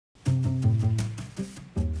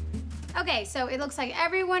Okay, so it looks like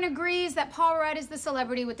everyone agrees that Paul Rudd is the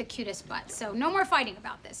celebrity with the cutest butt. So no more fighting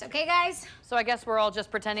about this, okay, guys? So I guess we're all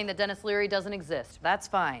just pretending that Dennis Leary doesn't exist. That's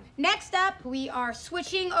fine. Next up, we are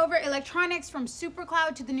switching over electronics from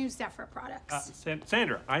SuperCloud to the new Zephra products.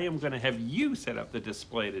 Sandra, I am going to have you set up the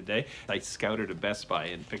display today. I scouted a Best Buy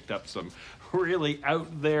and picked up some really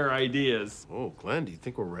out there ideas. Oh, Glenn, do you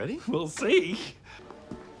think we're ready? We'll see.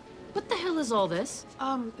 What the hell is all this?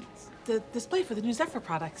 It's the display for the new Zephra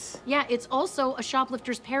products. Yeah, it's also a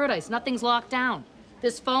shoplifter's paradise. Nothing's locked down.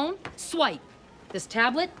 This phone, swipe. This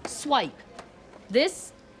tablet, swipe.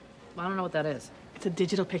 This, I don't know what that is. It's a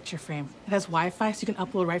digital picture frame. It has Wi-Fi, so you can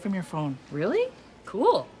upload right from your phone. Really?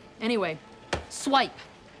 Cool. Anyway, swipe.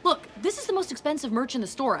 Look, this is the most expensive merch in the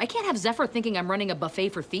store. I can't have Zephra thinking I'm running a buffet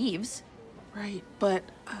for thieves. Right, but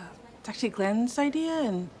it's actually Glenn's idea,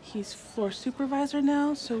 and he's floor supervisor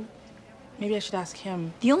now, so maybe I should ask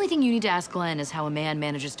him. The only thing you need to ask Glenn is how a man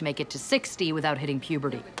manages to make it to 60 without hitting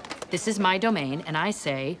puberty. This is my domain, and I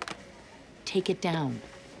say, take it down.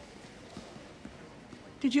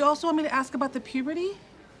 Did you also want me to ask about the puberty?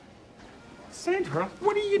 Sandra,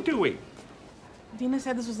 what are you doing? Dina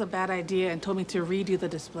said this was a bad idea and told me to redo the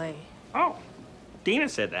display. Oh, Dina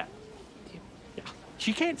said that. Yeah.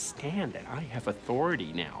 She can't stand that I have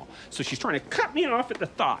authority now, so she's trying to cut me off at the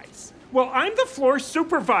thighs. Well, I'm the floor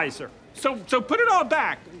supervisor, so put it all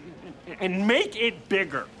back and make it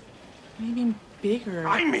bigger. What do you mean bigger?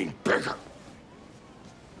 I mean bigger.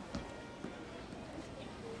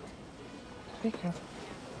 Bigger.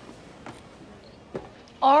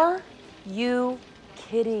 Are you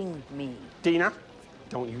kidding me? Dina,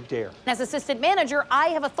 don't you dare. As assistant manager, I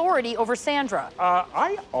have authority over Sandra.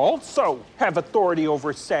 I also have authority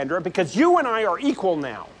over Sandra because you and I are equal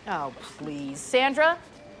now. Oh, please. Sandra,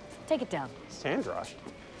 take it down. Sandra?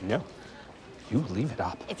 No. You leave it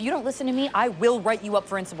up. If you don't listen to me, I will write you up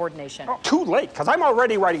for insubordination. Oh, too late, because I'm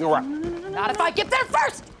already writing her up. Not if I get there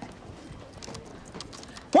first!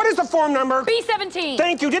 What is the form number? B17.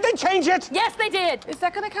 Thank you. Did they change it? Yes, they did. Is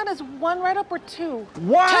that gonna count as one write-up or two?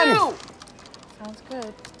 One! 2! Sounds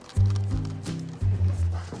good.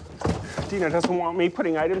 Dina doesn't want me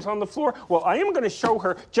putting items on the floor. Well, I am going to show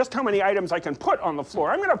her just how many items I can put on the floor.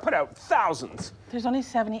 I'm going to put out thousands. There's only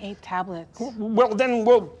 78 tablets. Well, then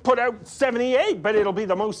we'll put out 78, but it'll be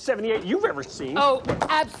the most 78 you've ever seen. Oh,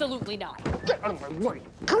 absolutely not. Get out of my way.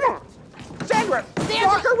 Come on. Sandra, Sandra!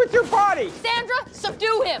 block her with your body. Sandra,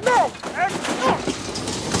 subdue him. No.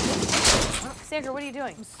 Sandra, what are you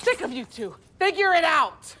doing? I'm sick of you two. Figure it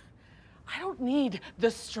out. I don't need the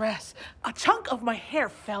stress. A chunk of my hair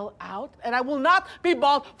fell out, and I will not be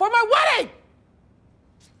bald for my wedding!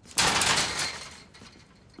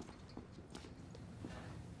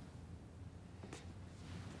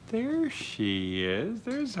 There she is.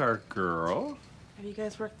 There's our girl. Have you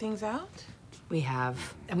guys worked things out? We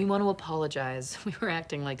have, and we want to apologize. We were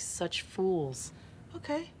acting like such fools.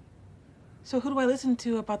 Okay. So who do I listen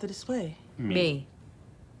to about the display? Me.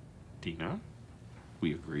 Dina,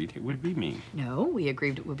 we agreed it would be me. No, we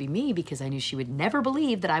agreed it would be me because I knew she would never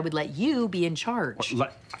believe that I would let you be in charge.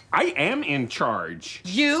 I am in charge.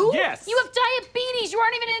 You? Yes. You have diabetes. You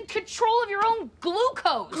aren't even in control of your own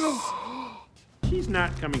glucose. She's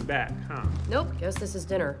not coming back, huh? Nope. Guess this is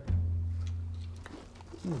dinner.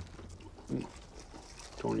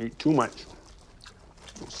 Don't eat too much.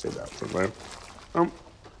 I'll save that for later. Do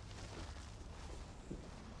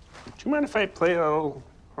you mind if I play a little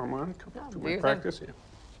harmonica for my practice? Yeah.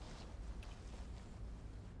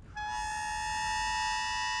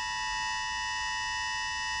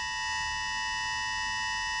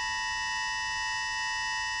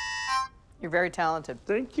 You're very talented.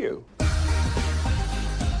 Thank you.